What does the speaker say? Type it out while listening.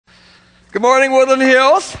Good morning, Woodland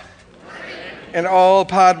Hills, and all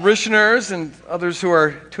parishioners and others who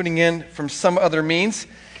are tuning in from some other means.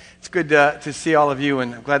 It's good to see all of you,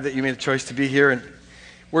 and I'm glad that you made a choice to be here and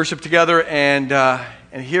worship together and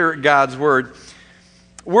hear God's Word.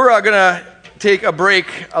 We're going to take a break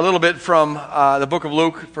a little bit from the book of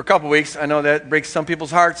Luke for a couple weeks. I know that breaks some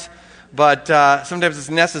people's hearts, but sometimes it's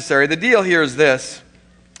necessary. The deal here is this.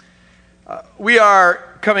 We are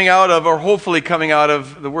coming out of, or hopefully coming out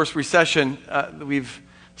of, the worst recession that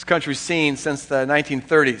this country's seen since the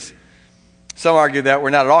 1930s. Some argue that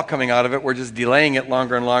we're not at all coming out of it, we're just delaying it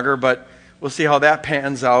longer and longer, but we'll see how that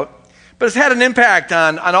pans out. But it's had an impact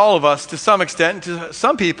on all of us to some extent, and to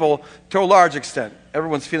some people to a large extent.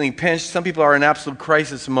 Everyone's feeling pinched. Some people are in absolute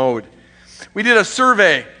crisis mode. We did a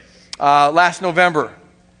survey last November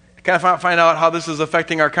to kind of find out how this is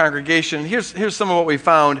affecting our congregation. Here's some of what we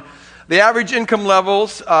found. The average income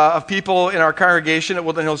levels of people in our congregation at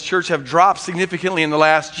Woodland Hills Church have dropped significantly in the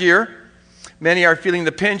last year. Many are feeling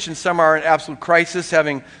the pinch, and some are in absolute crisis,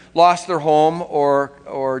 having lost their home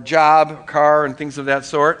or job, car, and things of that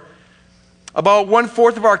sort. About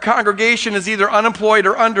 1/4 of our congregation is either unemployed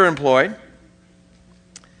or underemployed.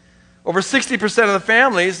 Over 60% of the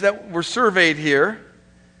families that were surveyed here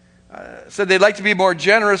said they'd like to be more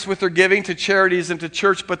generous with their giving to charities and to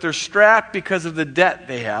church, but they're strapped because of the debt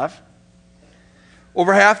they have.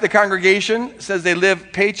 Over half the congregation says they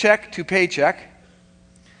live paycheck to paycheck.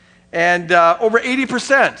 And over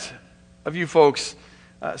 80% of you folks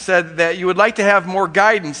said that you would like to have more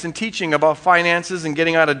guidance in teaching about finances and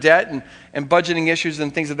getting out of debt and budgeting issues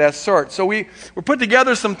and things of that sort. So we put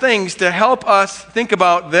together some things to help us think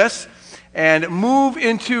about this and move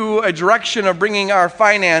into a direction of bringing our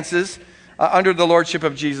finances under the lordship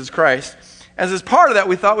of Jesus Christ. As part of that,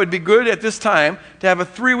 we thought it would be good at this time to have a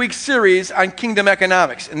 3-week series on kingdom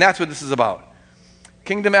economics, and that's what this is about.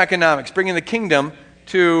 Kingdom economics, bringing the kingdom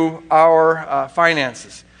to our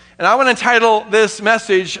finances. And I want to entitle this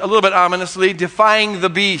message a little bit ominously, Defying the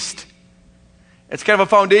Beast. It's kind of a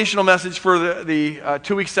foundational message for the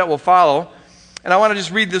 2 weeks that will follow. And I want to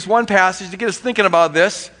just read this one passage to get us thinking about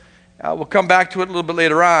this. We'll come back to it a little bit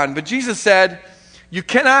later on. But Jesus said, you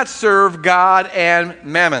cannot serve God and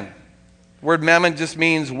mammon. The word mammon just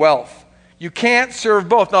means wealth. You can't serve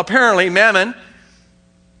both. Now, apparently, mammon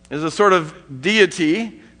is a sort of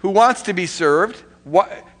deity who wants to be served,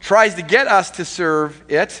 tries to get us to serve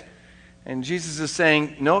it. And Jesus is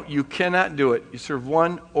saying, no, you cannot do it. You serve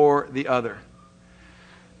one or the other.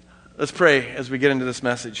 Let's pray as we get into this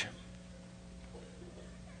message.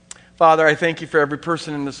 Father, I thank you for every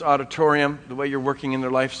person in this auditorium, the way you're working in their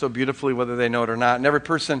life so beautifully, whether they know it or not. And every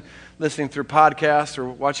person listening through podcasts or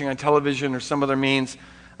watching on television or some other means.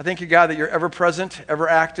 I thank you, God, that you're ever present, ever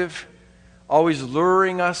active, always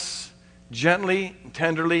luring us gently,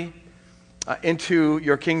 tenderly into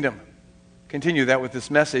your kingdom. Continue that with this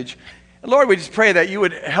message. And Lord, we just pray that you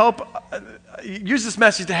would use this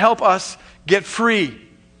message to help us get free.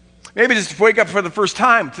 Maybe just wake up for the first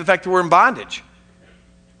time to the fact that we're in bondage.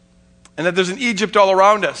 And that there's an Egypt all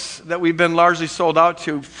around us that we've been largely sold out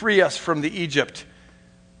to. Free us from the Egypt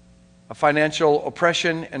of financial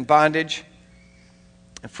oppression and bondage.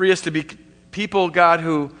 And free us to be people, God,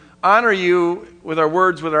 who honor you with our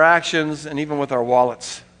words, with our actions, and even with our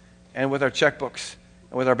wallets, and with our checkbooks,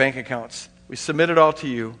 and with our bank accounts. We submit it all to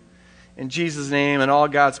you. In Jesus' name, and all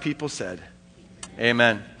God's people said,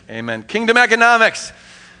 amen. Amen. Kingdom economics.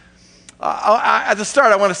 At the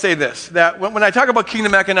start, I want to say this, that when I talk about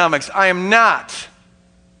kingdom economics, I am not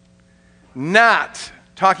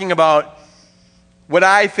talking about what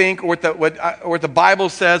I think or what the Bible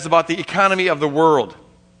says about the economy of the world.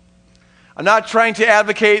 I'm not trying to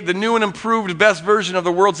advocate the new and improved best version of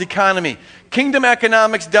the world's economy. Kingdom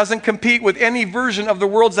economics doesn't compete with any version of the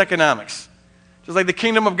world's economics. Just like the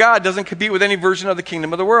kingdom of God doesn't compete with any version of the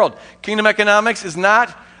kingdom of the world. Kingdom economics is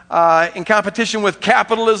not in competition with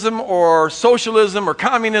capitalism or socialism or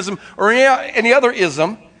communism or any other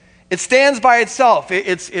ism. It stands by itself.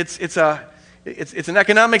 It's an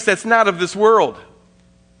economics that's not of this world.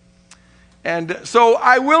 And so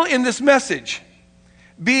I will, in this message,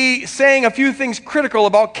 be saying a few things critical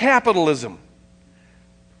about capitalism.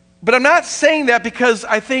 But I'm not saying that because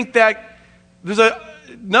I think that there's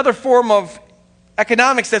another form of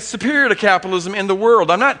economics that's superior to capitalism in the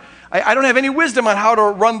world. I don't have any wisdom on how to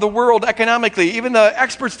run the world economically. Even the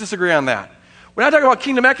experts disagree on that. When I talk about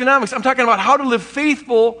kingdom economics, I'm talking about how to live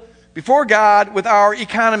faithful before God with our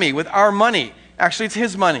economy, with our money. Actually, it's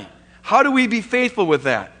His money. How do we be faithful with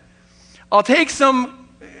that? I'll make some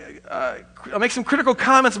critical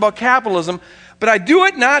comments about capitalism, But I do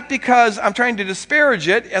it not because I'm trying to disparage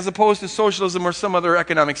it as opposed to socialism or some other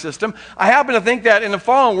economic system. I happen to think that in the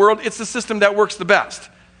fallen world, it's the system that works the best.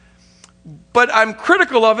 But I'm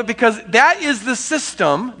critical of it because that is the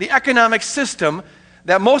system, the economic system,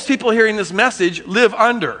 that most people hearing this message live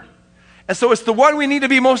under. And so it's the one we need to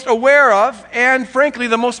be most aware of and, frankly,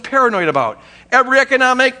 the most paranoid about. Every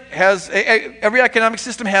economic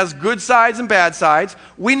system has good sides and bad sides.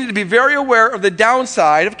 We need to be very aware of the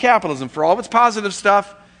downside of capitalism. For all of its positive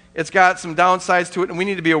stuff, it's got some downsides to it, and we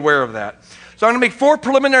need to be aware of that. So I'm going to make 4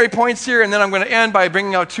 preliminary points here, and then I'm going to end by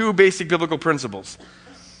bringing out 2 basic biblical principles.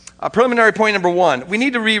 Preliminary point number 1, we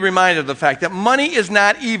need to be reminded of the fact that money is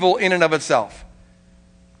not evil in and of itself.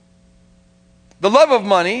 The love of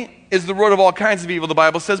money is the root of all kinds of evil, the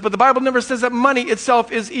Bible says, but the Bible never says that money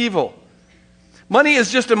itself is evil. Money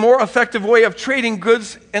is just a more effective way of trading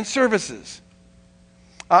goods and services.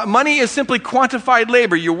 Money is simply quantified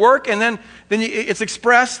labor. You work and then it's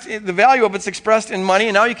expressed, the value of it's expressed in money,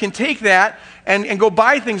 and now you can take that and go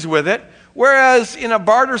buy things with it. Whereas in a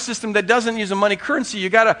barter system that doesn't use a money currency, you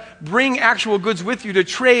got to bring actual goods with you to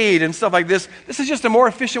trade and stuff like this. This is just a more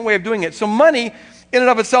efficient way of doing it. So money in and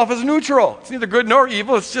of itself is neutral. It's neither good nor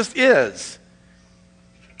evil, it just is.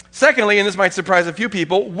 Secondly, and this might surprise a few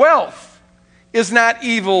people, wealth is not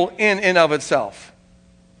evil in and of itself.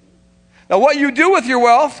 Now, what you do with your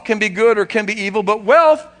wealth can be good or can be evil, but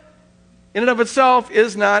wealth in and of itself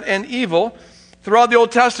is not an evil. Throughout the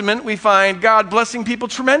Old Testament, we find God blessing people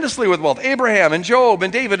tremendously with wealth. Abraham and Job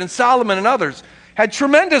and David and Solomon and others had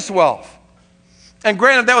tremendous wealth. And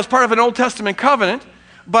granted, that was part of an Old Testament covenant,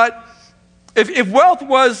 but if wealth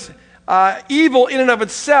was evil in and of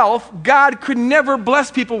itself, God could never bless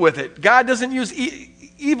people with it. God doesn't use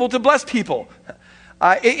evil to bless people.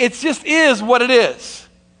 It just is what it is.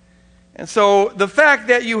 And so the fact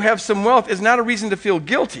that you have some wealth is not a reason to feel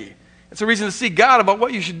guilty. It's a reason to seek God about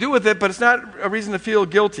what you should do with it, but it's not a reason to feel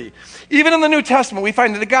guilty. Even in the New Testament, we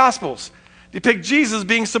find that the Gospels depict Jesus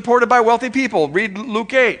being supported by wealthy people. Read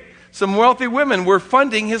Luke 8. Some wealthy women were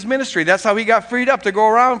funding his ministry. That's how he got freed up to go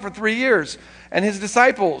around for 3 years. And his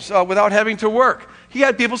disciples, without having to work. He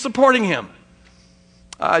had people supporting him.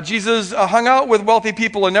 Jesus hung out with wealthy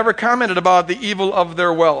people and never commented about the evil of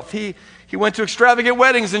their wealth. He went to extravagant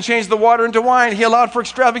weddings and changed the water into wine. He allowed for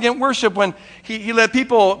extravagant worship when he let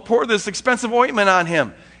people pour this expensive ointment on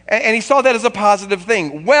him. And he saw that as a positive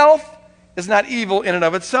thing. Wealth is not evil in and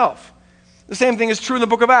of itself. The same thing is true in the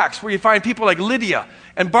book of Acts, where you find people like Lydia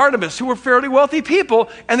and Barnabas, who were fairly wealthy people,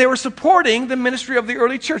 and they were supporting the ministry of the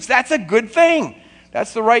early church. That's a good thing.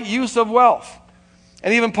 That's the right use of wealth.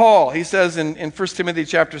 And even Paul, he says in 1 Timothy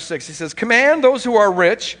chapter 6, he says, "Command those who are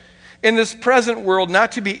rich in this present world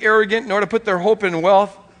not to be arrogant, nor to put their hope in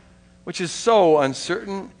wealth, which is so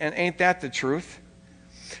uncertain, and ain't that the truth?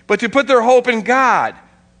 But to put their hope in God,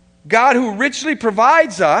 God who richly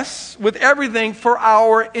provides us with everything for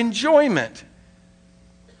our enjoyment."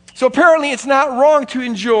 So apparently it's not wrong to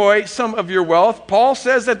enjoy some of your wealth. Paul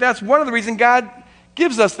says that that's one of the reasons God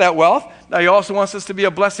gives us that wealth. Now, he also wants us to be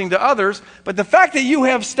a blessing to others. But the fact that you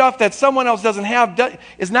have stuff that someone else doesn't have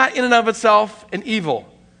is not in and of itself an evil.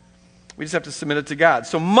 We just have to submit it to God.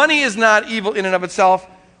 So money is not evil in and of itself.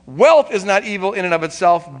 Wealth is not evil in and of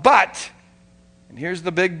itself. But, and here's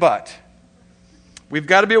the big but, we've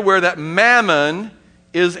got to be aware that mammon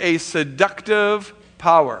is a seductive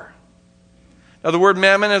power. Now, the word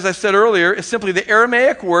mammon, as I said earlier, is simply the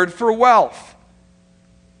Aramaic word for wealth.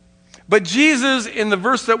 But Jesus, in the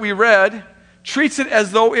verse that we read, treats it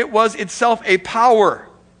as though it was itself a power,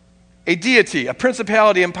 a deity, a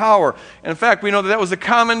principality and power. And in fact, we know that that was a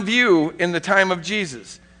common view in the time of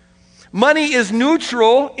Jesus. Money is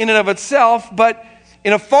neutral in and of itself, but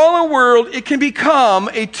in a fallen world, it can become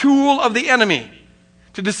a tool of the enemy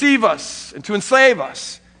to deceive us and to enslave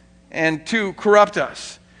us and to corrupt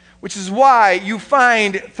us. Which is why you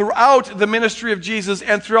find throughout the ministry of Jesus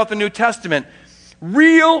and throughout the New Testament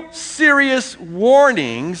real serious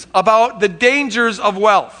warnings about the dangers of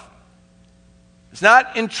wealth. It's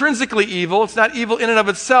not intrinsically evil, it's not evil in and of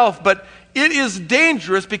itself, but it is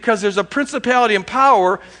dangerous because there's a principality and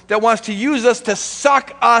power that wants to use us to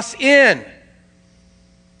suck us in.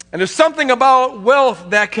 And there's something about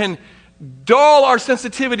wealth that can dull our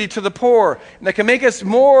sensitivity to the poor, and that can make us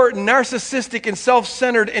more narcissistic and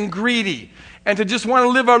self-centered and greedy, and to just want to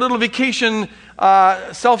live our little vacation,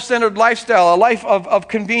 self-centered lifestyle, a life of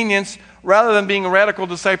convenience, rather than being radical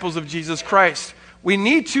disciples of Jesus Christ. We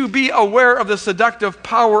need to be aware of the seductive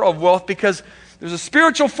power of wealth because there's a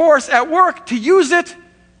spiritual force at work to use it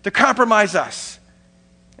to compromise us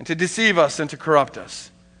and to deceive us and to corrupt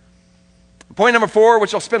us. Point number 4,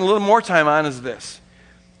 which I'll spend a little more time on, is this.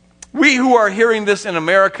 We who are hearing this in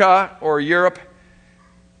America or Europe,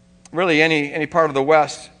 really any part of the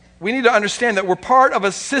West, we need to understand that we're part of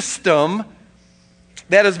a system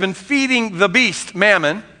that has been feeding the beast,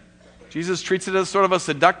 mammon. Jesus treats it as sort of a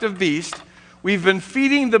seductive beast. We've been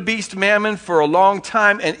feeding the beast, mammon, for a long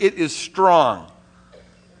time, and it is strong.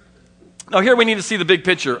 Now here we need to see the big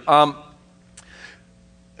picture.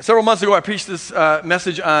 Several months ago I preached this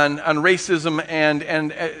message on racism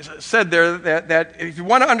and said there that if you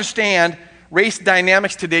want to understand race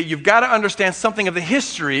dynamics today, you've got to understand something of the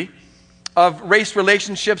history of race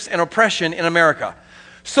relationships and oppression in America.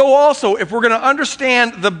 So also, if we're going to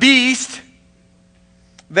understand the beast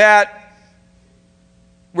that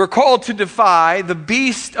we're called to defy, the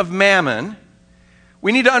beast of mammon,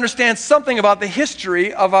 we need to understand something about the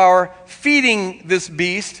history of our feeding this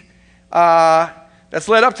beast that's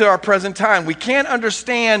led up to our present time. We can't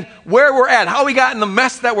understand where we're at, how we got in the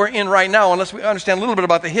mess that we're in right now, unless we understand a little bit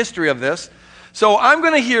about the history of this. So I'm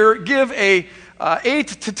going to give a 8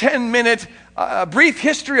 to 10 minute brief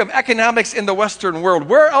history of economics in the Western world.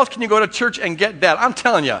 Where else can you go to church and get that? I'm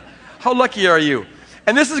telling you, how lucky are you?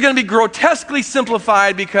 And this is going to be grotesquely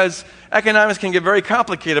simplified because economics can get very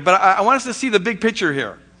complicated, but I want us to see the big picture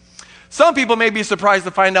here. Some people may be surprised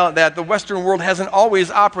to find out that the Western world hasn't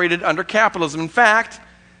always operated under capitalism. In fact,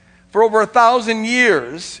 for over 1,000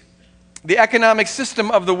 years, the economic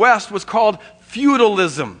system of the West was called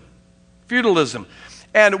feudalism. Feudalism.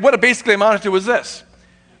 And what it basically amounted to was this.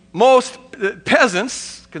 Most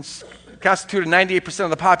peasants, constituted 98% of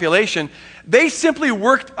the population, they simply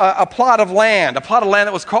worked a plot of land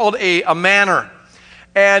that was called a manor.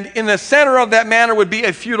 And in the center of that manor would be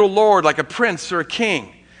a feudal lord, like a prince or a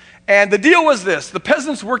king. And the deal was this. The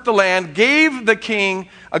peasants worked the land, gave the king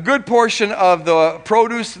a good portion of the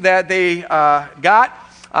produce that they got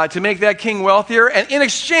to make that king wealthier, and in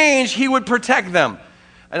exchange, he would protect them.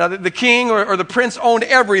 And the king or the prince owned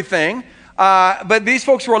everything, but these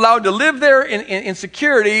folks were allowed to live there in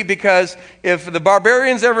security because if the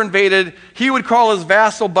barbarians ever invaded, he would call his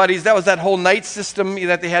vassal buddies. That was that whole knight system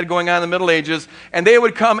that they had going on in the Middle Ages, and they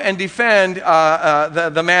would come and defend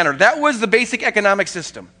the manor. That was the basic economic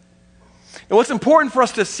system. And what's important for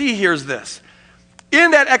us to see here is this.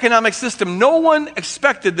 In that economic system, no one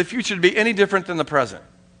expected the future to be any different than the present.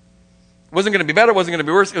 It wasn't going to be better, it wasn't going to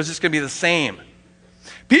be worse, it was just going to be the same.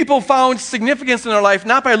 People found significance in their life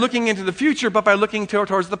not by looking into the future, but by looking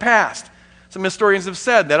towards the past. Some historians have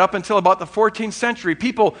said that up until about the 14th century,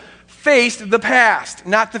 people faced the past,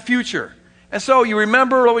 not the future. And so you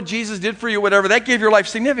remember what Jesus did for you, whatever, that gave your life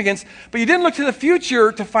significance, but you didn't look to the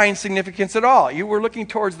future to find significance at all. You were looking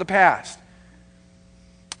towards the past.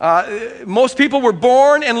 Most people were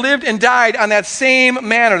born and lived and died on that same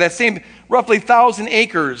manor, that same roughly 1,000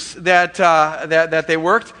 acres that they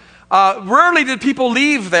worked. Rarely did people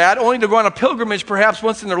leave that, only to go on a pilgrimage perhaps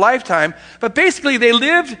once in their lifetime. But basically they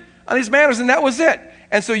lived on these manors and that was it.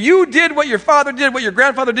 And so you did what your father did, what your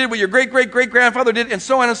grandfather did, what your great-great-great-grandfather did, and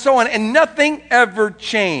so on, and nothing ever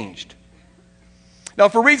changed. Now,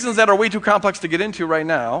 for reasons that are way too complex to get into right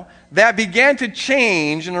now, that began to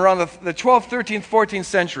change in around the 12th, 13th, 14th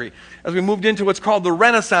century as we moved into what's called the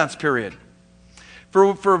Renaissance period. For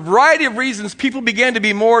a variety of reasons, people began to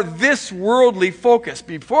be more this worldly focused.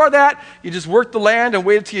 Before that, you just worked the land and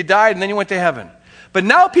waited till you died and then you went to heaven. But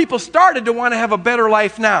now people started to want to have a better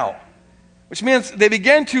life now, which means they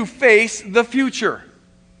began to face the future.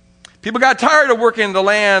 People got tired of working the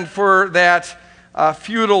land for that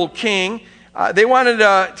feudal king. They wanted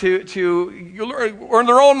to earn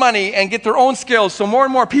their own money and get their own skills. So more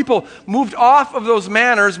and more people moved off of those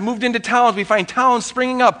manors, moved into towns. We find towns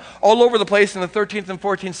springing up all over the place in the 13th and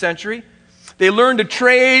 14th century. They learned to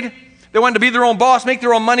trade. They wanted to be their own boss, make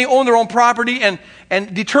their own money, own their own property, and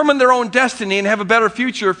determine their own destiny and have a better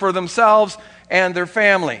future for themselves and their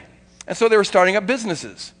family. And so they were starting up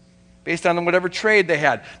businesses based on whatever trade they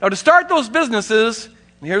had. Now, to start those businesses,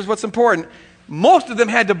 and here's what's important, most of them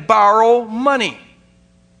had to borrow money.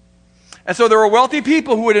 And so there were wealthy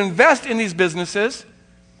people who would invest in these businesses,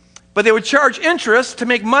 but they would charge interest to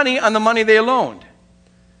make money on the money they loaned.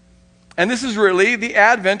 And this is really the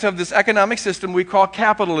advent of this economic system we call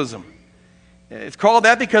capitalism. It's called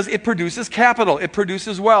that because it produces capital. It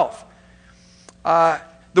produces wealth. The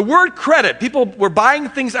word credit, people were buying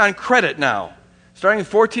things on credit now. Starting in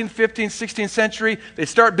the 14th, 15th, 16th century, they'd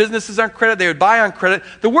start businesses on credit. They would buy on credit.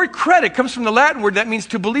 The word credit comes from the Latin word that means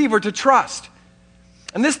to believe or to trust.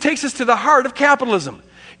 And this takes us to the heart of capitalism.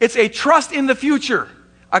 It's a trust in the future,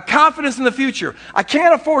 a confidence in the future. I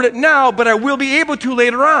can't afford it now, but I will be able to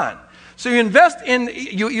later on. So you invest in,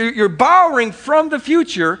 you're borrowing from the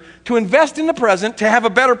future to invest in the present, to have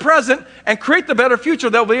a better present, and create the better future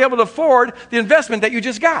that will be able to afford the investment that you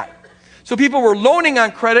just got. So people were loaning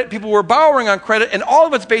on credit, people were borrowing on credit, and all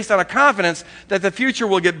of it's based on a confidence that the future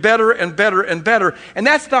will get better and better and better. And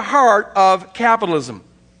that's the heart of capitalism.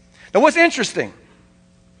 Now what's interesting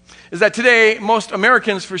is that today most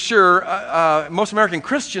Americans for sure, most American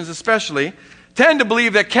Christians especially, tend to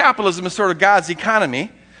believe that capitalism is sort of God's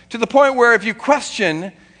economy, to the point where if you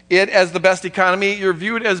question it as the best economy, you're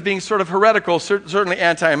viewed as being sort of heretical, certainly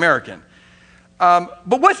anti-American.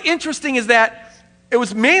 But what's interesting is that it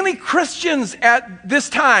was mainly Christians at this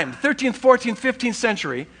time, 13th, 14th, 15th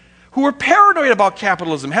century, who were paranoid about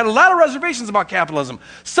capitalism, had a lot of reservations about capitalism.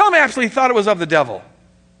 Some actually thought it was of the devil.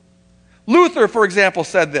 Luther, for example,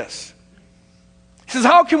 said this. He says,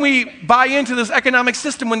 how can we buy into this economic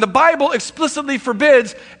system when the Bible explicitly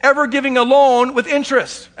forbids ever giving a loan with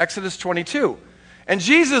interest? Exodus 22. And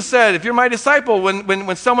Jesus said, if you're my disciple,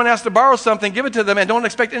 when someone has to borrow something, give it to them and don't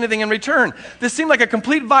expect anything in return. This seemed like a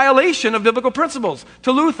complete violation of biblical principles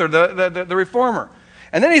to Luther, the reformer.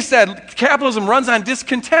 And then he said, capitalism runs on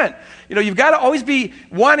discontent. You know, you've got to always be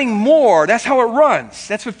wanting more. That's how it runs.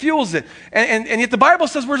 That's what fuels it. And yet the Bible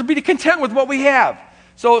says we're to be content with what we have.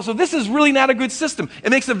 So this is really not a good system.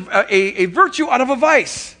 It makes a virtue out of a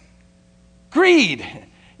vice. Greed.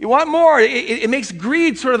 You want more. It makes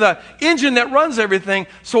greed sort of the engine that runs everything.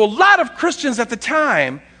 So a lot of Christians at the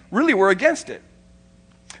time really were against it.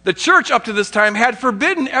 The church up to this time had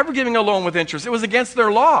forbidden ever giving a loan with interest. It was against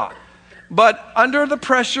their law. But under the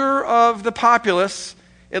pressure of the populace,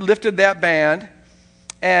 it lifted that ban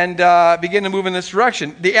and began to move in this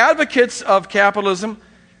direction. The advocates of capitalism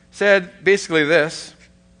said basically this: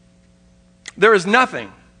 there is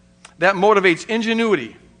nothing that motivates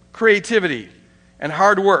ingenuity, creativity, and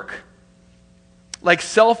hard work like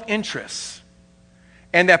self-interest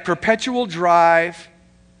and that perpetual drive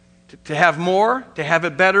to have more, to have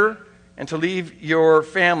it better, and to leave your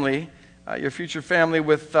family, your future family,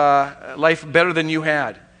 with life better than you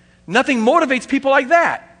had. Nothing motivates people like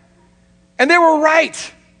that. And they were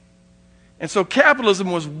right. And so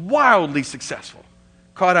capitalism was wildly successful,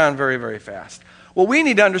 caught on very, very fast. What we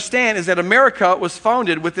need to understand is that America was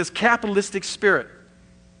founded with this capitalistic spirit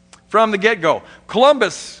from the get-go.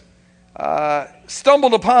 Columbus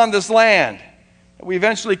stumbled upon this land that we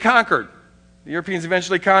eventually conquered. The Europeans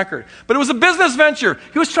eventually conquered. But it was a business venture.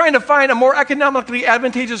 He was trying to find a more economically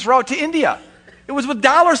advantageous route to India. It was with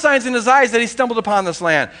dollar signs in his eyes that he stumbled upon this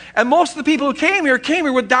land. And most of the people who came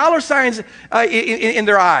here with dollar signs in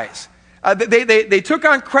their eyes. They took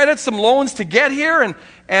on credit, some loans to get here, and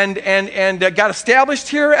got established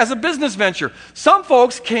here as a business venture. Some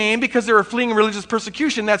folks came because they were fleeing religious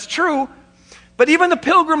persecution. That's true. But even the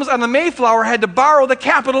pilgrims on the Mayflower had to borrow the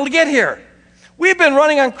capital to get here. We've been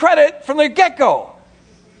running on credit from the get-go.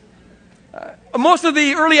 Most of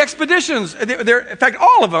the early expeditions, in fact,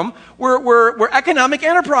 all of them, were economic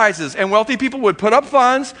enterprises. And wealthy people would put up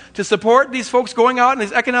funds to support these folks going out in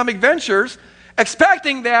these economic ventures,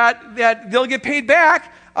 expecting that they'll get paid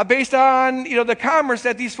back based on the commerce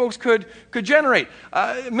that these folks could generate.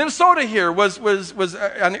 Minnesota here was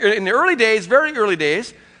in the early days, very early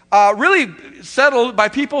days, really settled by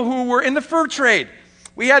people who were in the fur trade.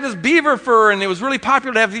 We had this beaver fur, and it was really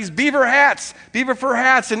popular to have these beaver fur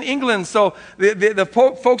hats in England. So the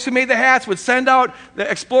folks who made the hats would send out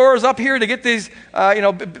the explorers up here to get these,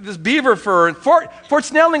 this beaver fur. And Fort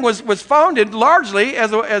Snelling was founded largely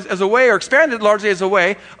as a way, or expanded largely as a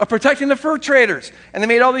way, of protecting the fur traders. And they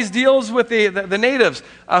made all these deals with the natives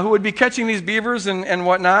who would be catching these beavers and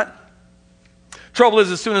whatnot. Trouble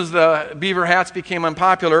is, as soon as the beaver hats became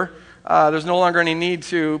unpopular, there's no longer any need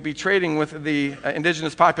to be trading with the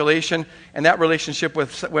indigenous population, and that relationship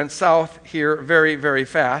went south here very, very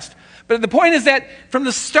fast. But the point is that from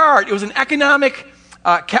the start, it was an economic,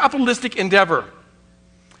 capitalistic endeavor.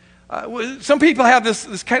 Some people have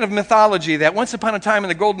this kind of mythology that once upon a time in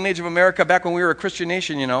the golden age of America, back when we were a Christian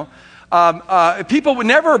nation, people would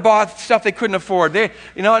never bought stuff they couldn't afford. They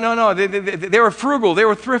were frugal, they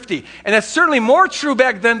were thrifty. And that's certainly more true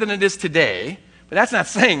back then than it is today. But that's not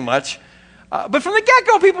saying much. But from the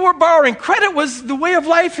get-go, people were borrowing. Credit was the way of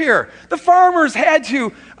life here. The farmers had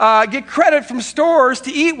to get credit from stores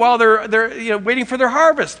to eat while they're waiting for their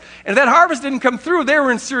harvest. And if that harvest didn't come through, they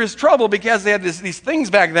were in serious trouble because they had these things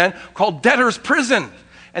back then called debtor's prison.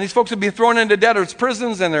 And these folks would be thrown into debtor's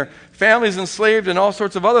prisons and their families enslaved and all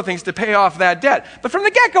sorts of other things to pay off that debt. But from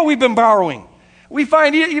the get-go, we've been borrowing. We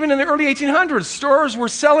find even in the early 1800s, stores were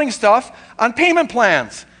selling stuff on payment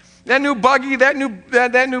plans. that new buggy, that new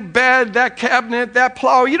bed, that cabinet, that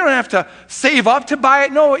plow. You don't have to save up to buy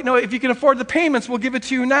it. No, if you can afford the payments, we'll give it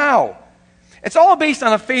to you now. It's all based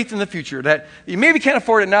on a faith in the future that you maybe can't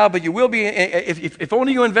afford it now, but you will be, if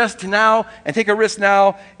only you invest now and take a risk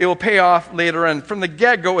now, it will pay off later. And from the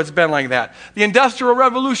get-go, it's been like that. The Industrial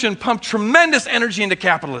Revolution pumped tremendous energy into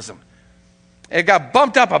capitalism. It got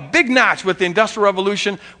bumped up a big notch with the Industrial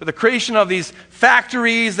Revolution, with the creation of these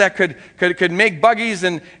factories that could make buggies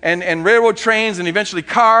and railroad trains and eventually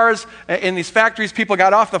cars. In these factories, people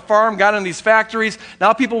got off the farm, got in these factories.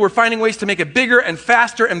 Now people were finding ways to make it bigger and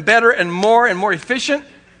faster and better and more efficient.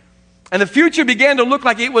 And the future began to look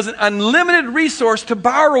like it was an unlimited resource to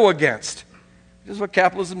borrow against. This is what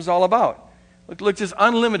capitalism is all about. Look, just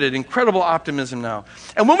unlimited, incredible optimism now.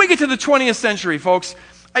 And when we get to the 20th century, folks,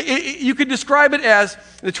 you could describe it as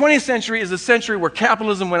the 20th century is a century where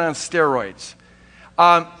capitalism went on steroids.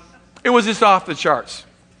 It was just off the charts.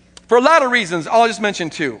 For a lot of reasons, I'll just mention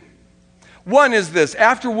two. One is this.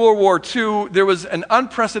 After World War II, there was an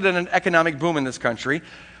unprecedented economic boom in this country.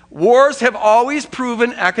 Wars have always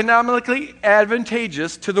proven economically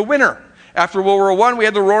advantageous to the winner. After World War I, we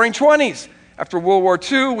had the Roaring 20s. After World War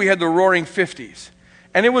II, we had the Roaring 50s.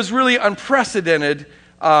 And it was really unprecedented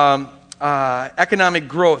economic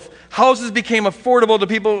growth. Houses became affordable to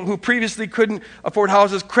people who previously couldn't afford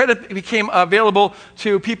houses. Credit became available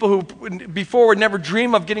to people who before would never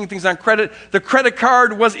dream of getting things on credit. The credit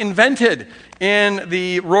card was invented in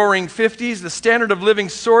the Roaring 50s. The standard of living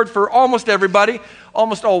soared for almost everybody,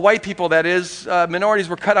 almost all white people, that is. Minorities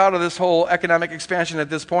were cut out of this whole economic expansion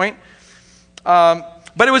at this point. But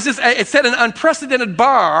it set an unprecedented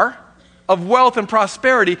bar of wealth and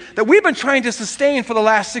prosperity that we've been trying to sustain for the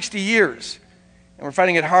last 60 years. And we're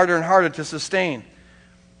finding it harder and harder to sustain.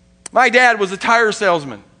 My dad was a tire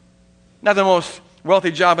salesman. Not the most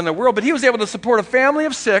wealthy job in the world, but he was able to support a family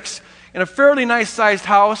of 6 in a fairly nice-sized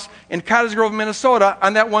house in Cottage Grove, Minnesota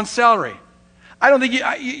on that one salary. I don't think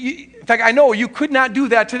in fact, I know you could not do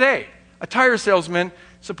that today. A tire salesman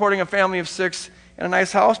supporting a family of 6 in a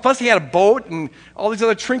nice house. Plus he had a boat and all these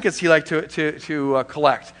other trinkets he liked to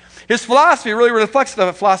collect. His philosophy really reflects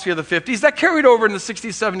the philosophy of the 50s. That carried over in the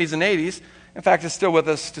 60s, 70s, and 80s. In fact, it's still with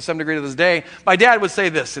us to some degree to this day. My dad would say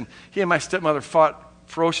this, and he and my stepmother fought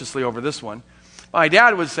ferociously over this one. My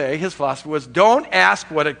dad would say, his philosophy was, don't ask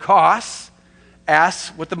what it costs,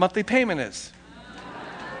 ask what the monthly payment is.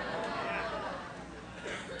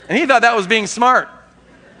 And he thought that was being smart.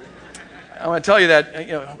 I want to tell you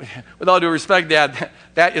that, with all due respect, Dad,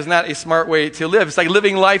 that is not a smart way to live. It's like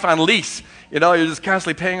living life on lease. You're just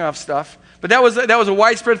constantly paying off stuff. But that was a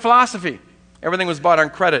widespread philosophy. Everything was bought on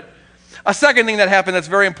credit. A second thing that happened that's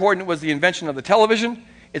very important was the invention of the television,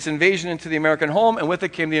 its invasion into the American home, and with it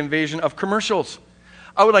came the invasion of commercials.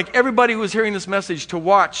 I would like everybody who is hearing this message to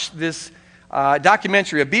watch this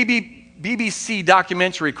documentary, a BBC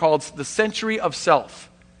documentary called The Century of Self,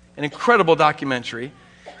 an incredible documentary.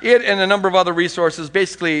 It and a number of other resources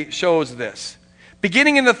basically shows this.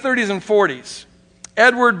 Beginning in the 30s and 40s,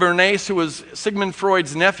 Edward Bernays, who was Sigmund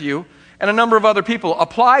Freud's nephew, and a number of other people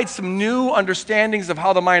applied some new understandings of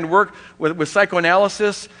how the mind worked with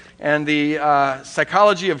psychoanalysis and the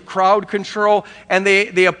psychology of crowd control, and they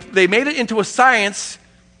made it into a science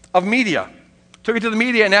of media. Took it to the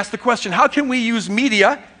media and asked the question, how can we use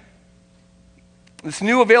media, this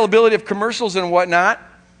new availability of commercials and whatnot,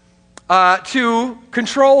 to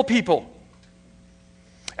control people?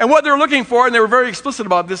 And what they're looking for, and they were very explicit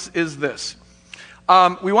about this, is this.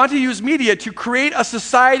 We want to use media to create a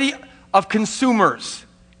society of consumers.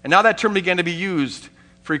 And now that term began to be used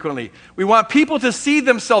frequently. We want people to see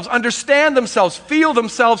themselves, understand themselves, feel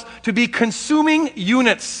themselves to be consuming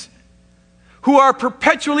units who are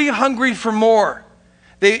perpetually hungry for more.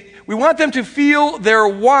 We want them to feel their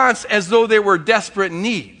wants as though they were desperate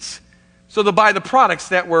needs. So they'll buy the products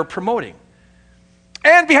that we're promoting.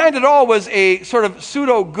 And behind it all was a sort of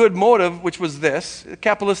pseudo-good motive, which was this, a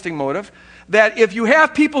capitalistic motive, that if you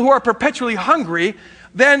have people who are perpetually hungry,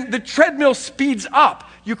 then the treadmill speeds up.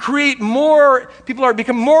 You create more, people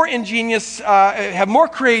become more ingenious, have more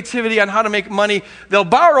creativity on how to make money. They'll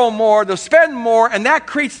borrow more, they'll spend more, and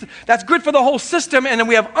that's good for the whole system, and then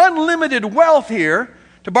we have unlimited wealth here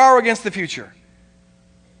to borrow against the future.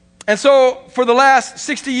 And so for the last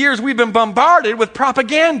 60 years, we've been bombarded with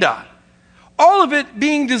propaganda. All of it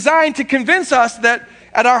being designed to convince us that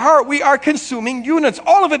at our heart we are consuming units.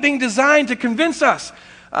 All of it being designed to convince us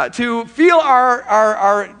to feel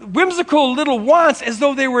our whimsical little wants as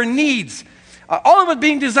though they were needs. All of it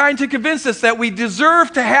being designed to convince us that we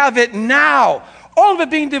deserve to have it now. All of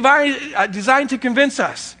it being designed to convince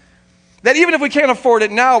us That even if we can't afford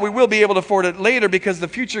it now, we will be able to afford it later because the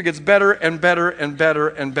future gets better and better and better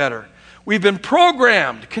and better. We've been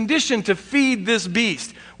programmed, conditioned to feed this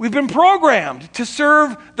beast. We've been programmed to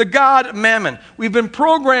serve the god Mammon. We've been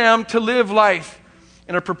programmed to live life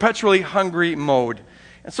in a perpetually hungry mode.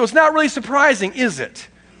 And so it's not really surprising, is it,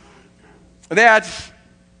 that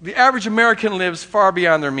the average American lives far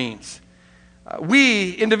beyond their means.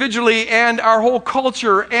 We individually and our whole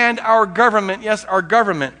culture and our government, yes, our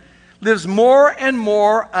government, lives more and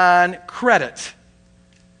more on credit.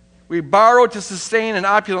 We borrow to sustain an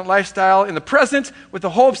opulent lifestyle in the present with the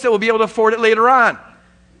hopes that we'll be able to afford it later on.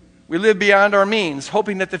 We live beyond our means,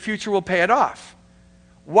 hoping that the future will pay it off.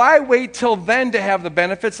 Why wait till then to have the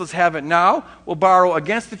benefits? Let's have it now. We'll borrow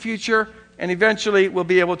against the future, and eventually we'll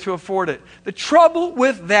be able to afford it. The trouble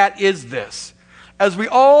with that is this. As we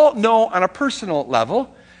all know on a personal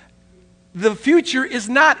level, the future is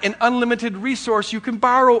not an unlimited resource you can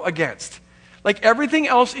borrow against. Like everything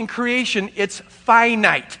else in creation, it's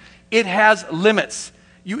finite. It has limits.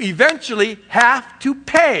 You eventually have to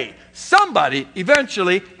pay. Somebody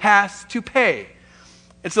eventually has to pay.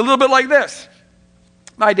 It's a little bit like this.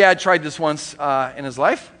 My dad tried this once in his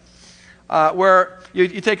life, where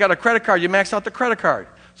you take out a credit card, you max out the credit card.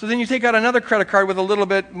 So then you take out another credit card with a little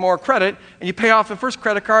bit more credit, and you pay off the first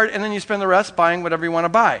credit card, and then you spend the rest buying whatever you want to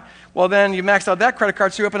buy. Well, then you max out that credit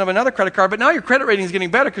card, so you open up another credit card, but now your credit rating is getting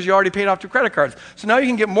better because you already paid off 2 credit cards. So now you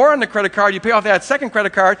can get more on the credit card, you pay off that second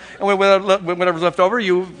credit card, and whatever's left over,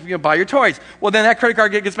 you buy your toys. Well, then that credit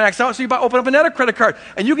card gets maxed out, so you open up another credit card,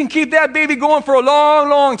 and you can keep that baby going for a long,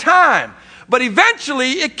 long time. But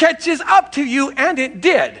eventually, it catches up to you, and it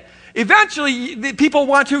did. Eventually, people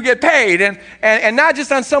want to get paid, and not just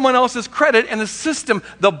on someone else's credit, and the system,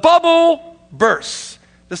 the bubble bursts.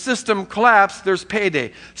 The system collapsed, there's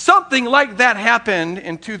payday. Something like that happened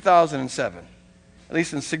in 2007, at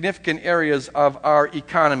least in significant areas of our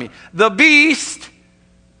economy. The beast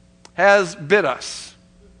has bit us,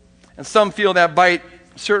 and some feel that bite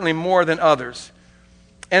certainly more than others.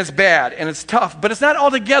 And it's bad, and it's tough, but it's not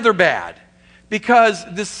altogether bad. Because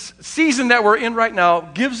this season that we're in right now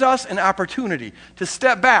gives us an opportunity to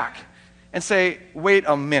step back and say, wait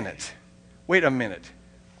a minute. Wait a minute.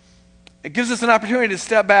 It gives us an opportunity to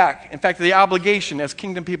step back. In fact, the obligation as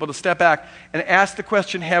kingdom people to step back and ask the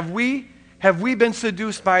question, have we been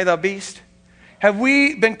seduced by the beast? Have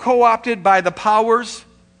we been co-opted by the powers?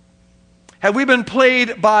 Have we been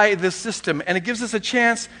played by the system? And it gives us a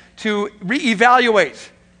chance to reevaluate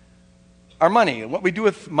our money, what we do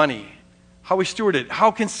with money, how we steward it,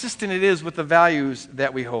 how consistent it is with the values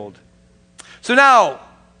that we hold. So now,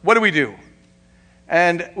 what do?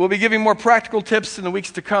 And we'll be giving more practical tips in the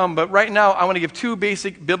weeks to come, but right now I want to give 2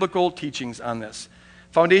 basic biblical teachings on this,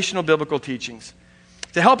 foundational biblical teachings,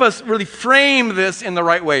 to help us really frame this in the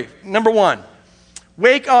right way. Number 1,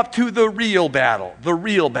 wake up to the real battle, the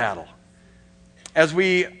real battle. As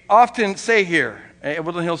we often say here at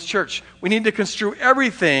Woodland Hills Church, we need to construe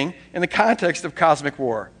everything in the context of cosmic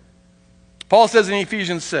war. Paul says in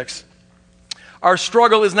Ephesians 6, our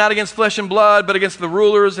struggle is not against flesh and blood, but against the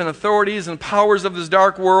rulers and authorities and powers of this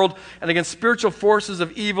dark world and against spiritual forces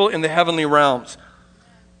of evil in the heavenly realms.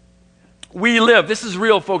 We live, this is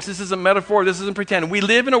real, folks, this isn't metaphor, this isn't pretend. We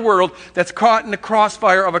live in a world that's caught in the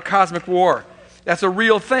crossfire of a cosmic war. That's a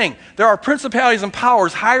real thing. There are principalities and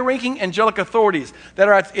powers, high-ranking angelic authorities that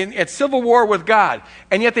are at civil war with God,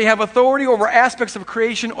 and yet they have authority over aspects of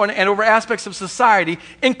creation and over aspects of society,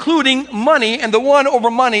 including money, and the one over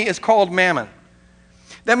money is called mammon.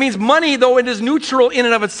 That means money, though it is neutral in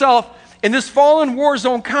and of itself, in this fallen war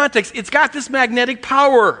zone context, it's got this magnetic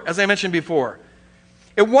power, as I mentioned before.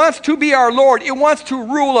 It wants to be our Lord. It wants to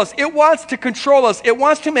rule us. It wants to control us. It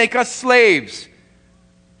wants to make us slaves.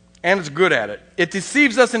 And it's good at it. It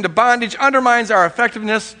deceives us into bondage, undermines our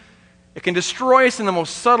effectiveness. It can destroy us in the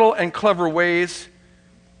most subtle and clever ways.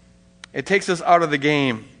 It takes us out of the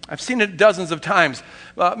game. I've seen it dozens of times.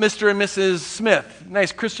 Mr. and Mrs. Smith,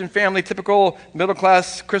 nice Christian family, typical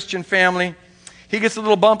middle-class Christian family. He gets a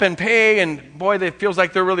little bump in pay, and boy, it feels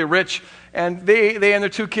like they're really rich. And they and their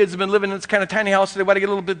 2 kids have been living in this kind of tiny house, so they want to get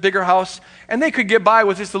a little bit bigger house. And they could get by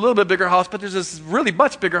with just a little bit bigger house, but there's this really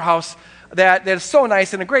much bigger house that is so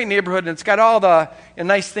nice in a great neighborhood, and it's got all the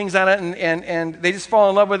nice things on it, and they just fall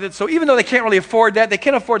in love with it. So even though they can't really afford that, they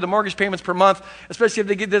can afford the mortgage payments per month, especially if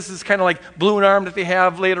they get this kind of like balloon arm that they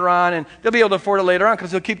have later on, and they'll be able to afford it later on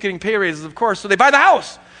because they'll keep getting pay raises, of course. So they buy the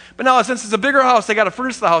house. But now, since it's a bigger house, they got to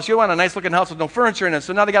furnish the house. You want a nice-looking house with no furniture in it.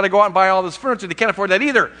 So now they got to go out and buy all this furniture. They can't afford that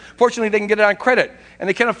either. Fortunately, they can get it on credit, and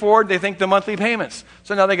they can't afford, they think, the monthly payments.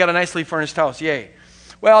 So now they got a nicely furnished house. Yay.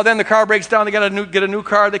 Well, then the car breaks down. They got to get a new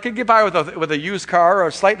car. They could get by with a used car or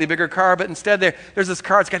a slightly bigger car, but instead there's this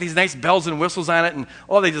car. It's got these nice bells and whistles on it, and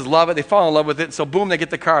they just love it. They fall in love with it, and so boom, they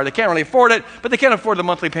get the car. They can't really afford it, but they can't afford the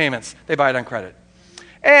monthly payments. They buy it on credit.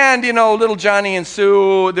 And, little Johnny and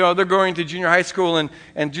Sue, they're going to junior high school,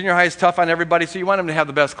 and junior high is tough on everybody, so you want them to have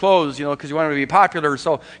the best clothes, because you want them to be popular.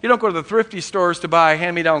 So you don't go to the thrifty stores to buy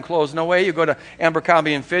hand-me-down clothes. No way. You go to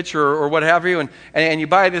Abercrombie and Fitch or what have you, and you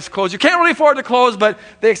buy this clothes. You can't really afford the clothes, but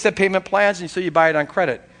they accept payment plans, and so you buy it on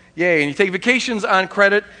credit. Yay. And you take vacations on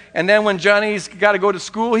credit, and then when Johnny's got to go to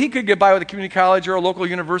school, he could get by with a community college or a local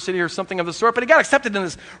university or something of the sort, but he got accepted in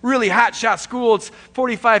this really hot-shot school. It's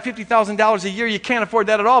 $45,000, $50,000 a year. You can't afford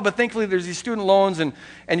that at all, but thankfully there's these student loans, and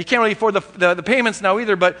you can't really afford the payments now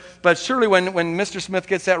either, but surely when Mr. Smith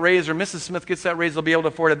gets that raise or Mrs. Smith gets that raise, they'll be able to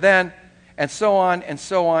afford it then, and so on, and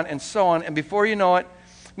so on, and so on. And before you know it,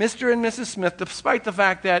 Mr. and Mrs. Smith, despite the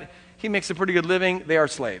fact that he makes a pretty good living, they are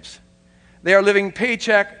slaves. They are living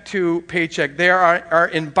paycheck to paycheck. They are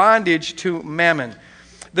in bondage to mammon.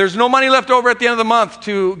 There's no money left over at the end of the month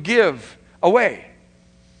to give away.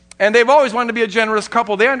 And they've always wanted to be a generous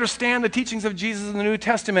couple. They understand the teachings of Jesus in the New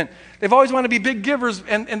Testament. They've always wanted to be big givers,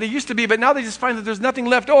 and they used to be, but now they just find that there's nothing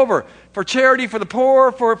left over for charity, for the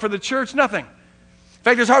poor, for the church, nothing. In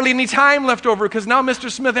fact, there's hardly any time left over because now Mr.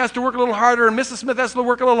 Smith has to work a little harder and Mrs. Smith has to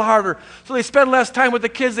work a little harder. So they spend less time with the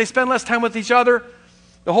kids. They spend less time with each other.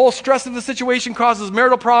 The whole stress of the situation causes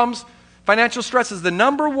marital problems. Financial stress is the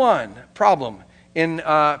number one problem in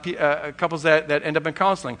couples that end up in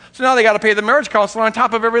counseling. So now they got to pay the marriage counselor on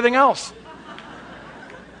top of everything else.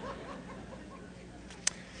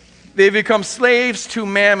 They become slaves to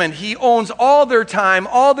mammon. He owns all their time,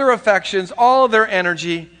 all their affections, all their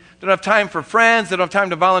energy. They don't have time for friends. They don't have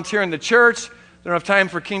time to volunteer in the church. They don't have time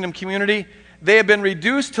for kingdom community. They have been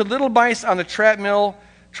reduced to little mice on the treadmill,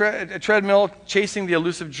 chasing the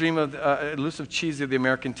elusive cheese of the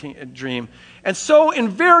American dream. And so in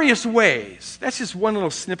various ways, that's just one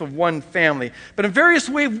little snip of one family, but in various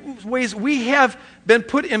ways we have been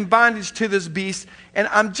put in bondage to this beast, and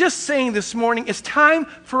I'm just saying this morning, it's time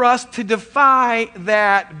for us to defy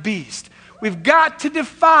that beast. We've got to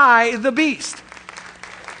defy the beast.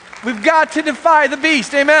 We've got to defy the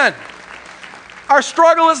beast, amen. Our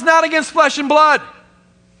struggle is not against flesh and blood,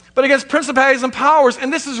 but against principalities and powers.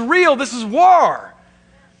 And this is real. This is war.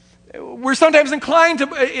 We're sometimes inclined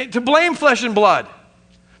to blame flesh and blood.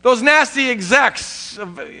 Those nasty execs,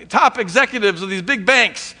 top executives of these big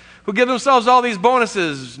banks who give themselves all these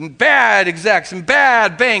bonuses, and bad execs and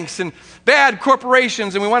bad banks and bad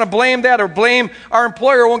corporations, and we want to blame that or blame our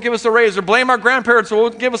employer who won't give us a raise or blame our grandparents who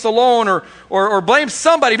won't give us a loan or blame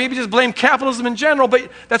somebody, maybe just blame capitalism in general,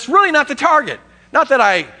 but that's really not the target. Not that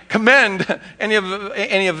I commend any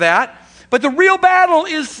of that, but the real battle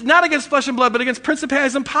is not against flesh and blood, but against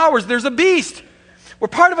principalities and powers. There's a beast. We're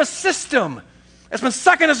part of a system that's been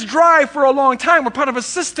sucking us dry for a long time. We're part of a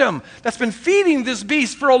system that's been feeding this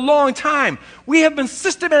beast for a long time. We have been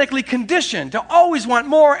systematically conditioned to always want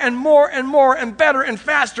more and more and more and better and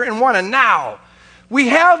faster and want it now. We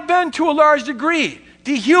have been, to a large degree,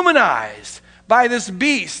 dehumanized by this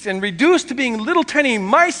beast and reduced to being little tiny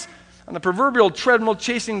mice on the proverbial treadmill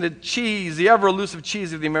chasing the cheese, the ever-elusive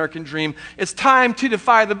cheese of the American dream. It's time to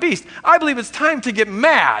defy the beast. I believe it's time to get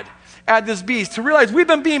mad at this beast, to realize we've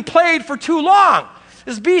been being played for too long.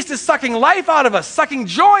 This beast is sucking life out of us, sucking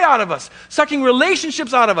joy out of us, sucking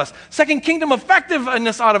relationships out of us, sucking kingdom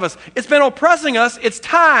effectiveness out of us. It's been oppressing us. It's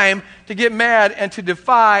time to get mad and to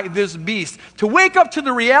defy this beast, to wake up to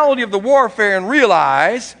the reality of the warfare and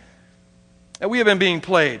realize that we have been being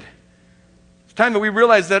played. It's time that we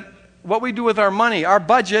realize that what we do with our money, our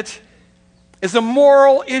budget, is a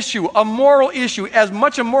moral issue, as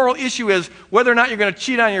much a moral issue as whether or not you're going to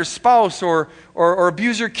cheat on your spouse or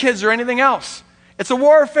abuse your kids or anything else. It's a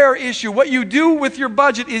warfare issue. What you do with your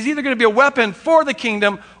budget is either going to be a weapon for the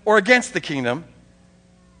kingdom or against the kingdom.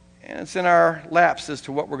 And it's in our laps as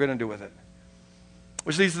to what we're going to do with it.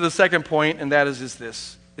 Which leads to the second point, and that is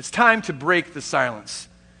this. It's time to break the silence.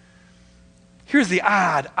 Here's the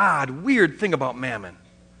odd, weird thing about mammon.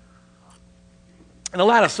 And a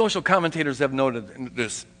lot of social commentators have noted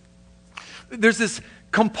this. There's this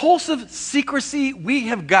compulsive secrecy we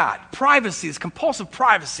have got, privacy, this compulsive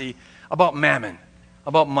privacy about mammon,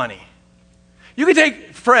 about money. You can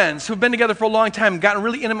take friends who've been together for a long time and gotten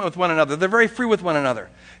really intimate with one another. They're very free with one another.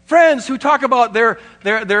 Friends who talk about their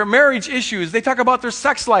marriage issues. They talk about their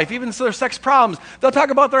sex life, even their sex problems. They'll talk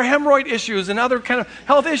about their hemorrhoid issues and other kind of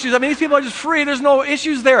health issues. I mean, these people are just free. There's no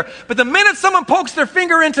issues there. But the minute someone pokes their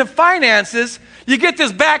finger into finances, you get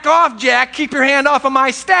this back off, Jack, keep your hand off of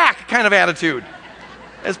my stack kind of attitude,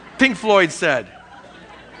 as Pink Floyd said.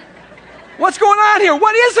 What's going on here?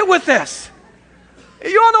 What is it with this?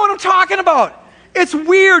 You all know what I'm talking about. It's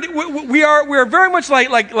weird. We are very much like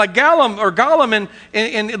Gollum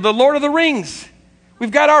in the Lord of the Rings. We've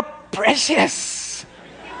got our precious.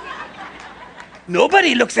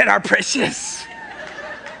 Nobody looks at our precious.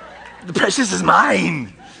 The precious is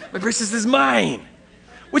mine. My precious is mine.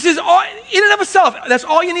 Which is all, in and of itself, that's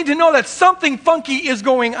all you need to know, that something funky is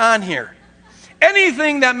going on here.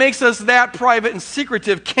 Anything that makes us that private and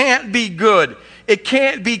secretive can't be good. It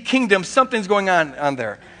can't be kingdom. Something's going on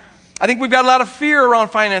there. I think we've got a lot of fear around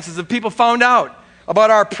finances. If people found out about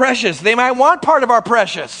our precious, they might want part of our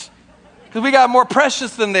precious because we got more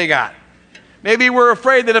precious than they got. Maybe we're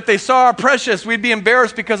afraid that if they saw our precious, we'd be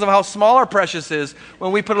embarrassed because of how small our precious is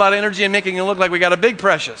when we put a lot of energy in making it look like we got a big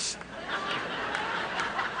precious.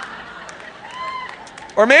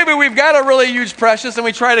 Or maybe we've got a really huge precious and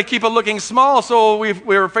we try to keep it looking small, so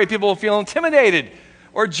we're afraid people will feel intimidated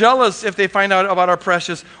or jealous if they find out about our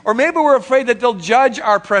precious. Or maybe we're afraid that they'll judge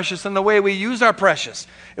our precious and the way we use our precious.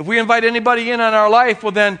 If we invite anybody in on our life,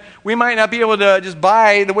 well then we might not be able to just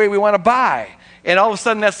buy the way we want to buy. And all of a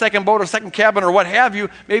sudden that second boat or second cabin or what have you,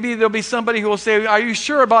 maybe there'll be somebody who will say, are you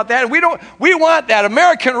sure about that? And we want that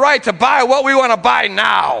American right to buy what we want to buy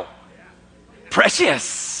now.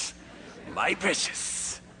 Precious. My precious.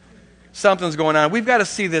 Something's going on. We've got to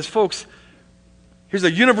see this. Folks, here's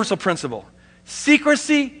a universal principle.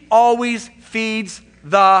 Secrecy always feeds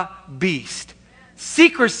the beast.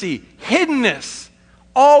 Secrecy, hiddenness,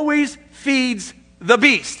 always feeds the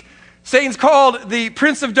beast. Satan's called the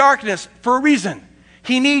prince of darkness for a reason.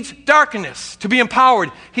 He needs darkness to be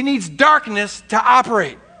empowered. He needs darkness to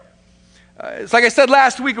operate. It's like I said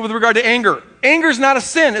last week with regard to anger. Anger is not a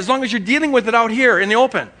sin as long as you're dealing with it out here in the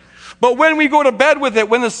open. But when we go to bed with it,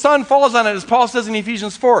 when the sun falls on it, as Paul says in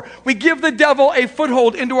Ephesians 4, we give the devil a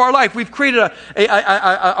foothold into our life. We've created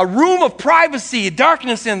a room of privacy,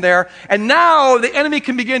 darkness in there, and now the enemy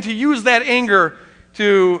can begin to use that anger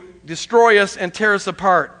to destroy us and tear us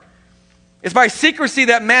apart. It's by secrecy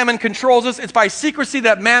that mammon controls us. It's by secrecy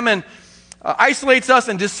that mammon isolates us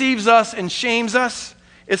and deceives us and shames us.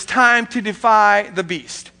 It's time to defy the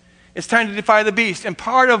beast. It's time to defy the beast. And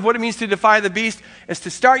part of what it means to defy the beast is to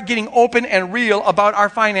start getting open and real about our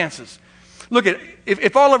finances. Look,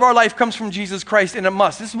 if all of our life comes from Jesus Christ, and it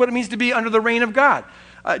must, this is what it means to be under the reign of God.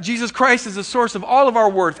 Jesus Christ is the source of all of our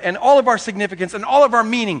worth and all of our significance and all of our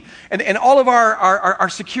meaning and all of our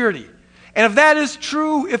security. And if that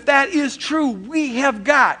is true, we have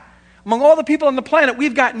got, among all the people on the planet,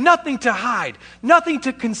 we've got nothing to hide, nothing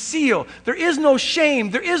to conceal. There is no shame.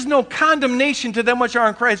 There is no condemnation to them which are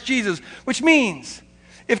in Christ Jesus, which means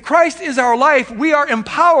if Christ is our life, we are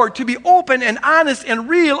empowered to be open and honest and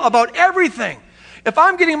real about everything. If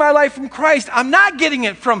I'm getting my life from Christ, I'm not getting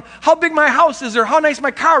it from how big my house is or how nice my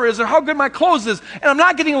car is or how good my clothes is. And I'm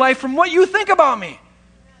not getting life from what you think about me,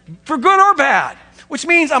 for good or bad, which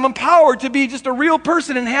means I'm empowered to be just a real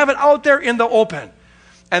person and have it out there in the open.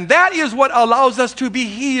 And that is what allows us to be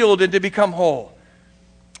healed and to become whole.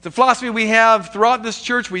 It's a philosophy we have throughout this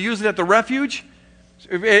church. We use it at the refuge.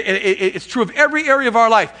 It's true of every area of our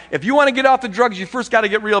life. If you want to get off the drugs, you first got to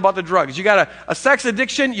get real about the drugs. You got a sex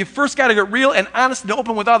addiction, you first got to get real and honest and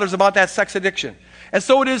open with others about that sex addiction. And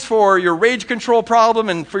so it is for your rage control problem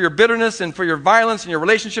and for your bitterness and for your violence and your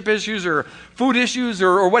relationship issues or food issues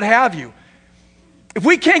or what have you. If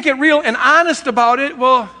we can't get real and honest about it,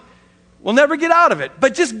 well, we'll never get out of it.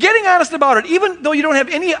 But just getting honest about it, even though you don't have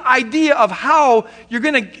any idea of how you're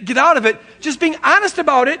going to get out of it, just being honest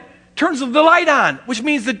about it turns the light on, which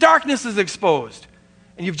means the darkness is exposed.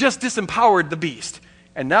 And you've just disempowered the beast.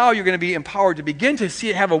 And now you're going to be empowered to begin to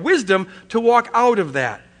have a wisdom to walk out of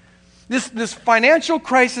that. This financial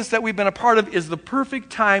crisis that we've been a part of is the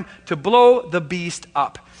perfect time to blow the beast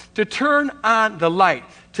up, to turn on the light,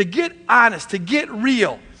 to get honest, to get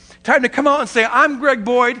real. Time to come out and say, I'm Greg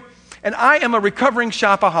Boyd, and I am a recovering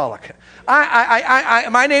shopaholic.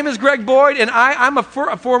 My name is Greg Boyd, and I'm a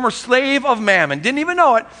former slave of mammon. Didn't even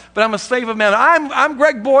know it, but I'm a slave of mammon. I'm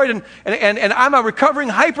Greg Boyd, and I'm a recovering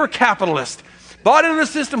hyper-capitalist. Bought into the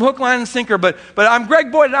system, hook, line, and sinker, but I'm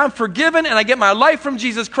Greg Boyd, and I'm forgiven, and I get my life from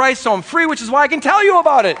Jesus Christ, so I'm free, which is why I can tell you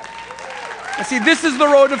about it. And see, this is the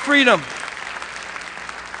road to freedom.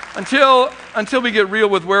 Until we get real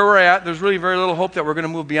with where we're at, there's really very little hope that we're going to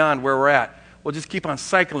move beyond where we're at. We'll just keep on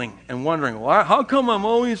cycling and wondering, well, how come I'm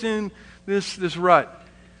always in this rut?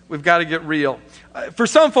 We've got to get real. For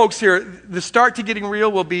some folks here, the start to getting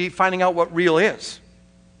real will be finding out what real is.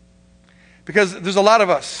 Because therethere's a lot of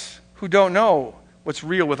us who don't know what's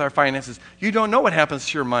real with our finances. You don't know what happens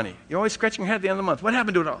to your money. You're always scratching your head at the end of the month. What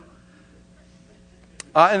happened to it all?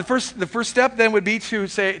 And the first step then would be to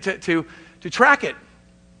say, to track it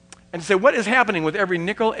and to say, what is happening with every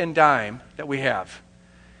nickel and dime that we have?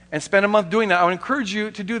 And spend a month doing that. I would encourage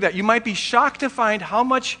you to do that. You might be shocked to find how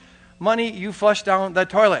much money you flush down the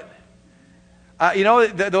toilet.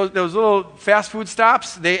 Those little fast food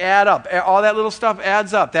stops, they add up. All that little stuff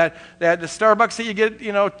adds up. That the Starbucks that you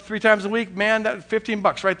get, 3 times a week, man, that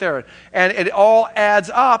 $15 right there. And it all adds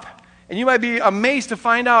up. And you might be amazed to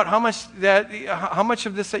find out how much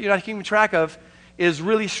of this that you're not keeping track of is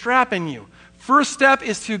really strapping you. First step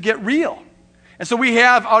is to get real. And so we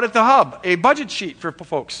have out at the Hub a budget sheet for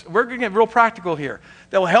folks. We're going to get real practical here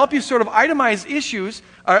that will help you sort of itemize issues,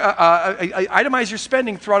 itemize your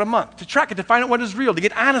spending throughout a month, to track it, to find out what is real, to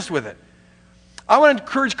get honest with it. I want to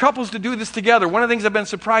encourage couples to do this together. One of the things I've been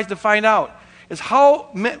surprised to find out is how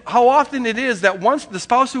often it is that once the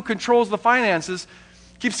spouse who controls the finances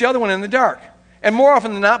keeps the other one in the dark. And more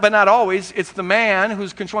often than not, but not always, it's the man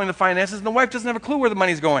who's controlling the finances and the wife doesn't have a clue where the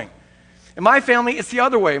money's going. In my family, it's the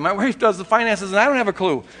other way. My wife does the finances, and I don't have a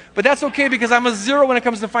clue. But that's okay because I'm a zero when it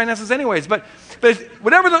comes to finances anyways. But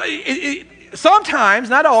whatever sometimes,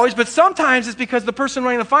 not always, but sometimes it's because the person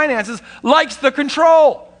running the finances likes the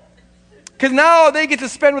control. Because now they get to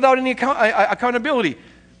spend without any accountability.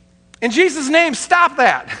 In Jesus' name, stop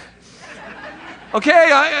that. Okay?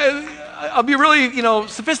 I'll be really,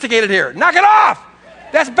 sophisticated here. Knock it off.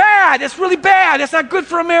 That's bad. That's really bad. That's not good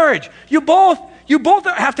for a marriage. You both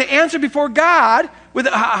have to answer before God with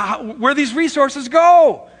where these resources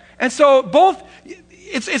go. And so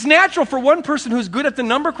it's natural for one person who's good at the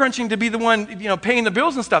number crunching to be the one, paying the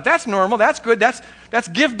bills and stuff. That's normal. That's good. That's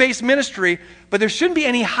gift-based ministry. But there shouldn't be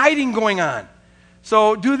any hiding going on.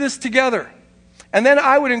 So do this together. And then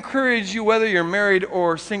I would encourage you, whether you're married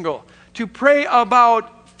or single, to pray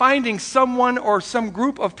about finding someone or some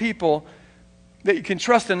group of people that you can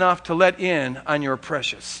trust enough to let in on your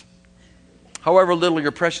precious. However little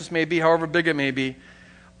your precious may be, however big it may be,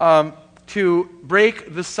 to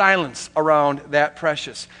break the silence around that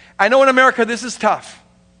precious. I know in America this is tough.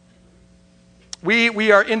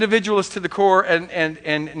 We are individualists to the core,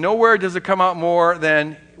 and nowhere does it come out more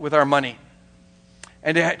than with our money.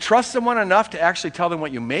 And to trust someone enough to actually tell them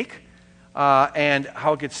what you make and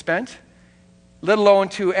how it gets spent, let alone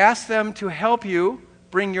to ask them to help you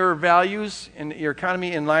bring your values and your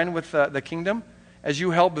economy in line with the kingdom, as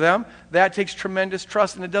you help them, that takes tremendous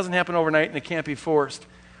trust, and it doesn't happen overnight, and it can't be forced.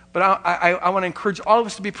 But I want to encourage all of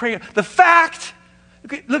us to be praying. The fact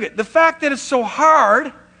that it's so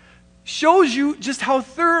hard shows you just how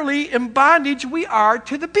thoroughly in bondage we are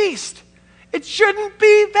to the beast. It shouldn't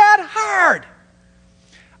be that hard.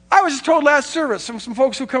 I was just told last service from some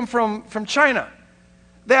folks who come from China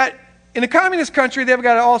that in a communist country they've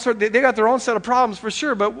got they got their own set of problems for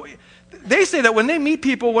sure, but they say that when they meet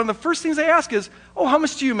people, one of the first things they ask is, "Oh, how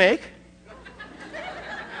much do you make?"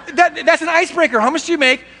 That's an icebreaker. How much do you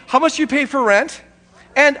make? How much do you pay for rent?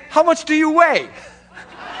 And how much do you weigh?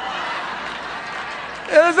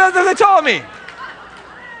 That's what they told me.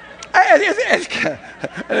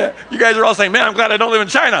 You guys are all saying, "Man, I'm glad I don't live in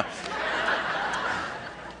China."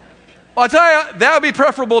 Well, I'll tell you, that would be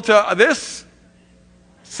preferable to this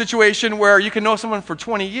situation where you can know someone for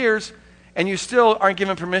 20 years and you still aren't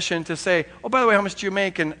given permission to say, "Oh, by the way, how much do you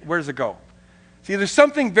make and where does it go?" See, there's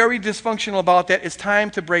something very dysfunctional about that. It's time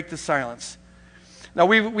to break the silence. Now,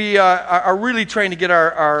 we are really trying to get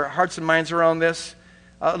our hearts and minds around this.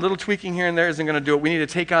 A little tweaking here and there isn't going to do it. We need to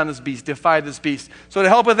take on this beast, defy this beast. So to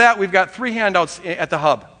help with that, we've got 3 handouts at the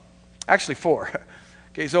Hub. Actually, 4.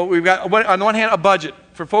 Okay, so we've got, on the one hand, a budget.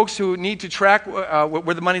 For folks who need to track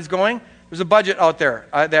where the money's going, there's a budget out there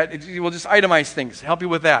that will just itemize things, help you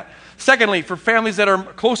with that. Secondly, for families that are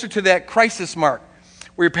closer to that crisis mark,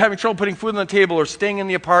 where you're having trouble putting food on the table or staying in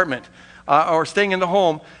the apartment or staying in the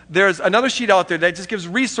home, there's another sheet out there that just gives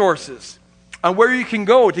resources on where you can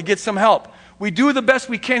go to get some help. We do the best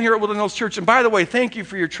we can here at Woodland Hills Church. And by the way, thank you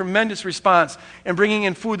for your tremendous response in bringing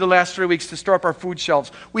in food the last 3 weeks to store up our food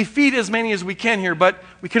shelves. We feed as many as we can here, but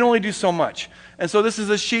we can only do so much. And so this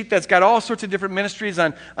is a sheet that's got all sorts of different ministries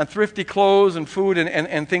on thrifty clothes and food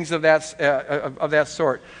and things of that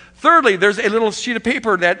sort. Thirdly, there's a little sheet of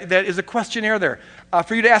paper that is a questionnaire there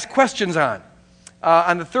for you to ask questions on.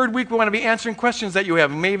 On the 3rd week, we want to be answering questions that you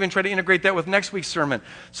have. We may even try to integrate that with next week's sermon.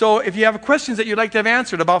 So if you have questions that you'd like to have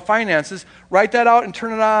answered about finances, write that out and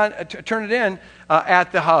turn it in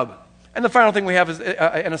at the Hub. And the final thing we have is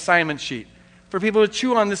an assignment sheet for people to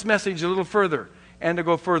chew on this message a little further and to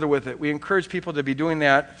go further with it. We encourage people to be doing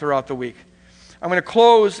that throughout the week. I'm going to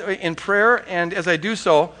close in prayer, and as I do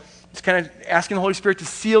so, just kind of asking the Holy Spirit to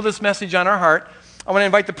seal this message on our heart. I want to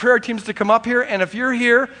invite the prayer teams to come up here, and if you're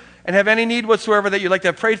here and have any need whatsoever that you'd like to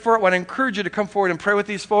have prayed for, I want to encourage you to come forward and pray with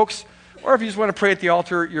these folks. Or if you just want to pray at the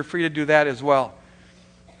altar, you're free to do that as well.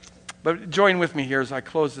 But join with me here as I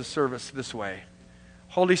close this service this way.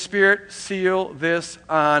 Holy Spirit, seal this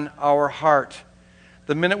on our heart.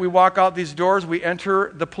 The minute we walk out these doors, we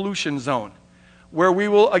enter the pollution zone, where we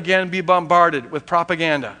will again be bombarded with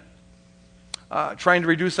propaganda, trying to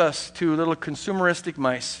reduce us to little consumeristic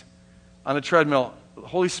mice on a treadmill.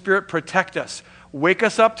 Holy Spirit, protect us. Wake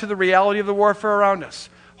us up to the reality of the warfare around us.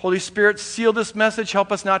 Holy Spirit, seal this message.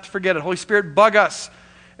 Help us not to forget it. Holy Spirit, bug us.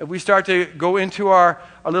 If we start to go into our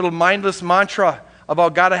little mindless mantra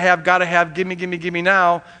about gotta have, give me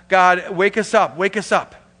now, God, wake us up, wake us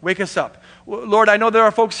up, wake us up. Lord, I know there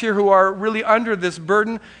are folks here who are really under this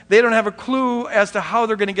burden. They don't have a clue as to how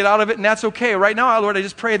they're going to get out of it, and that's okay. Right now, Lord, I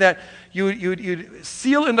just pray that you'd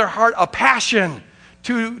seal in their heart a passion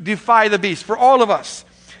to defy the beast for all of us.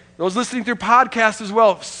 Those listening through podcasts as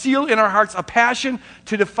well, seal in our hearts a passion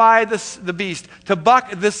to defy the beast, to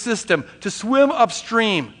buck this system, to swim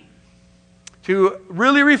upstream, to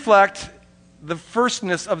really reflect the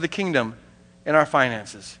firstness of the kingdom in our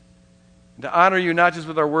finances. To honor you not just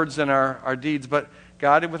with our words and our deeds, but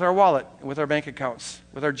God, with our wallet, with our bank accounts,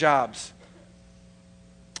 with our jobs.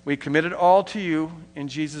 We commit it all to you in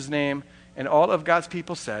Jesus' name, and all of God's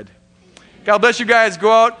people said, God bless you guys.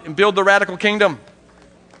 Go out and build the radical kingdom.